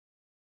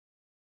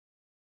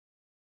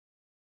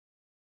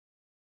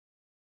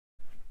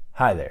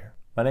Hi there,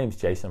 my name is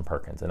Jason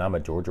Perkins and I'm a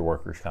Georgia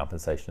Workers'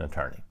 Compensation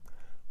attorney.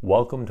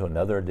 Welcome to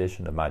another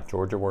edition of my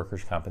Georgia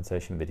Workers'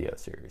 Compensation video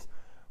series,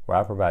 where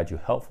I provide you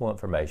helpful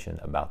information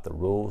about the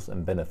rules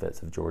and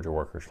benefits of Georgia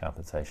Workers'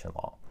 Compensation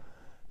law.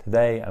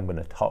 Today I'm going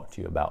to talk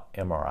to you about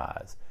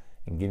MRIs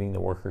and getting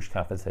the Workers'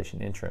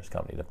 Compensation Insurance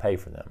Company to pay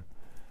for them.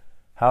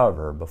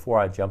 However, before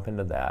I jump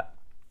into that,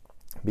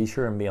 be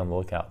sure and be on the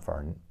lookout for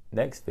our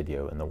next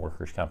video in the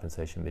Workers'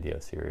 Compensation video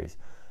series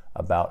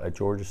about a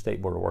Georgia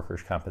State Board of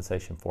Workers'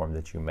 Compensation form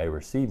that you may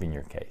receive in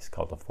your case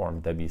called the Form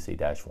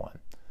WC-1.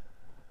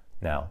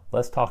 Now,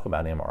 let's talk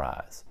about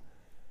MRIs.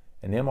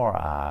 An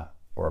MRI,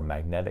 or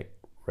magnetic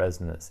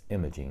resonance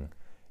imaging,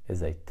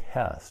 is a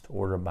test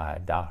ordered by a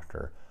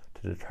doctor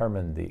to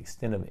determine the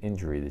extent of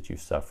injury that you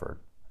suffered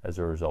as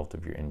a result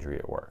of your injury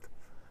at work.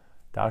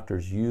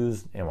 Doctors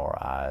use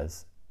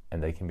MRIs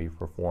and they can be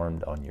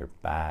performed on your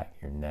back,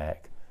 your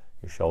neck,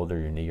 your shoulder,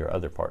 your knee, or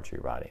other parts of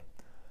your body.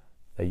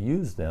 They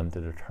use them to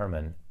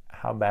determine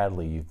how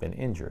badly you've been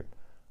injured.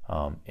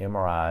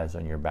 MRIs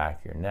on your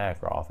back, your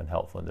neck are often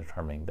helpful in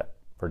determining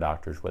for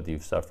doctors whether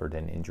you've suffered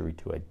an injury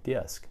to a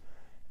disc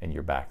in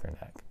your back or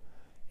neck.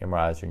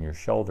 MRIs on your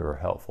shoulder are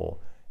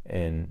helpful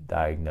in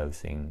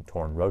diagnosing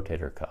torn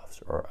rotator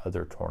cuffs or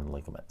other torn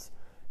ligaments.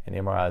 And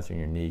MRIs on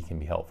your knee can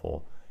be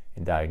helpful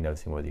in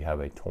diagnosing whether you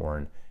have a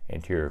torn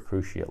anterior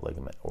cruciate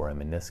ligament or a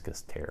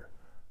meniscus tear.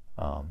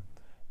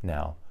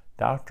 Now,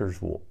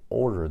 doctors will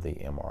order the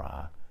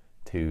MRI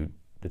to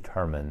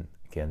determine,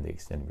 again, the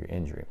extent of your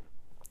injury.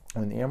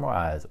 When the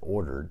MRI is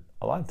ordered,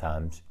 a lot of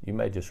times you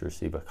may just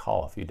receive a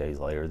call a few days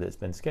later that's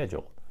been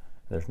scheduled.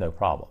 There's no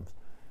problems.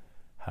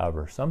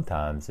 However,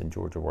 sometimes in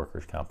Georgia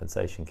workers'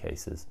 compensation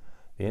cases,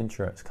 the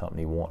insurance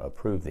company won't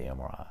approve the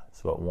MRI,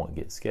 so it won't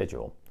get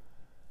scheduled.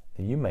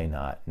 Now, you may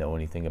not know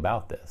anything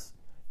about this.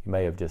 You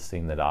may have just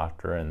seen the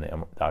doctor and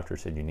the doctor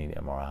said you need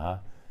an MRI,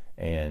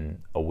 and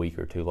a week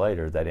or two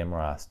later that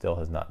MRI still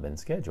has not been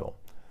scheduled.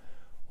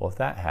 Well, if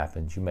that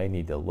happens, you may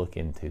need to look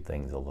into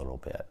things a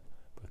little bit,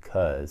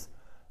 because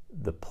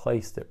the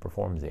place that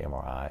performs the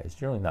MRI is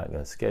generally not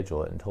going to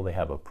schedule it until they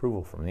have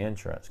approval from the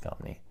insurance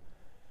company.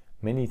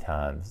 Many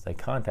times they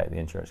contact the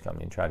insurance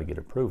company and try to get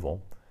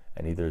approval,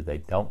 and either they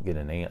don't get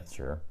an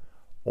answer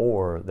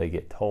or they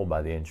get told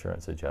by the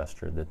insurance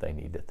adjuster that they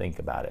need to think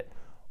about it,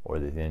 or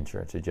that the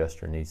insurance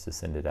adjuster needs to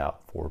send it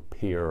out for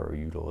peer or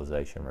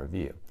utilization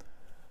review.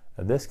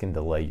 Now, this can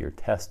delay your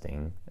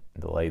testing,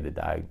 delay the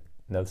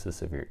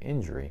diagnosis of your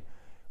injury,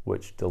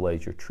 which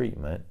delays your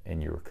treatment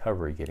and your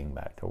recovery getting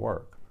back to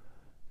work.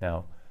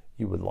 Now,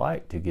 you would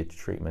like to get the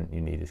treatment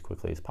you need as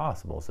quickly as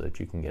possible so that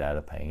you can get out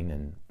of pain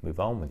and move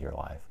on with your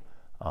life.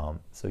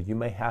 So you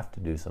may have to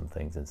do some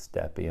things and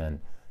step in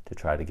to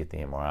try to get the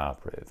MRI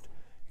approved.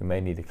 You may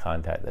need to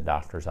contact the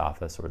doctor's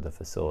office or the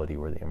facility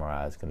where the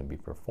MRI is going to be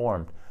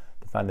performed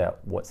to find out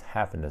what's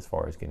happened as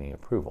far as getting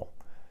approval.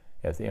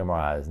 If the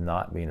MRI is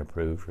not being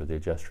approved or the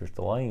adjuster is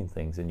delaying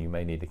things, then you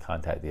may need to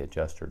contact the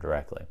adjuster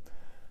directly.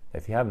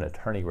 If you have an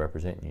attorney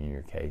representing you in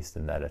your case,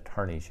 then that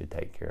attorney should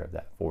take care of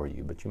that for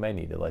you, but you may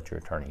need to let your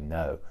attorney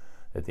know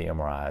that the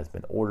MRI has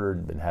been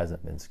ordered but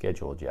hasn't been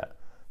scheduled yet,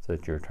 so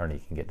that your attorney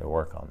can get to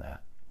work on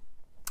that.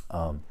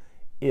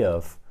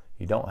 If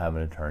you don't have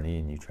an attorney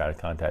and you try to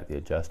contact the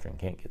adjuster and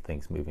can't get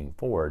things moving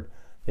forward,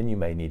 then you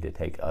may need to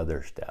take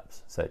other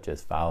steps, such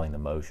as filing a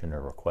motion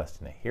or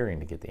requesting a hearing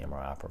to get the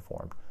MRI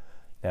performed.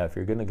 Now, if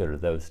you're going to go to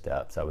those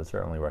steps, I would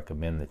certainly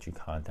recommend that you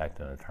contact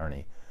an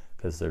attorney,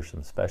 because there's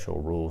some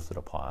special rules that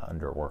apply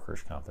under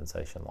workers'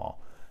 compensation law.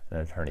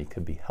 An attorney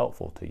could be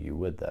helpful to you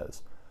with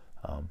those.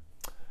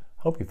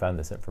 Hope you found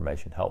this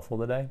information helpful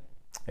today.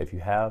 If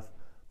you have,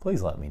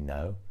 please let me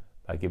know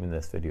by giving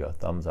this video a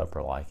thumbs up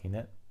or liking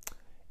it.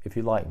 If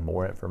you'd like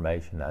more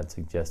information, I'd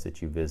suggest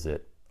that you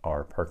visit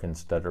our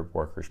Perkins Studdard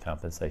Workers'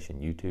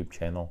 Compensation YouTube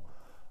channel.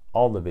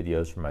 All the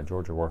videos from my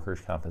Georgia Workers'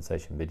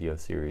 Compensation video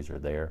series are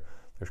there.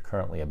 There's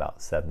currently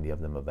about 70 of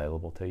them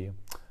available to you.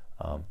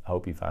 I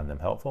hope you find them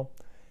helpful.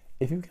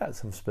 If you've got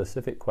some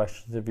specific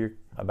questions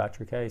about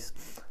your case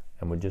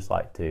and would just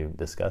like to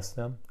discuss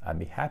them, I'd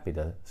be happy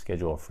to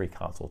schedule a free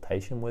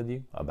consultation with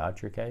you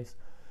about your case.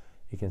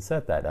 You can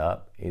set that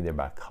up either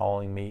by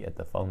calling me at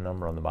the phone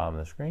number on the bottom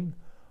of the screen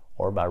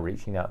or by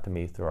reaching out to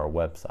me through our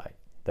website,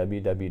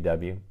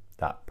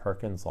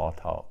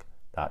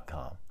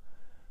 www.perkinslawtalk.com.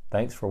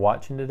 Thanks for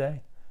watching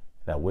today,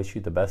 and I wish you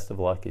the best of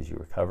luck as you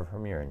recover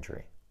from your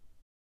injury.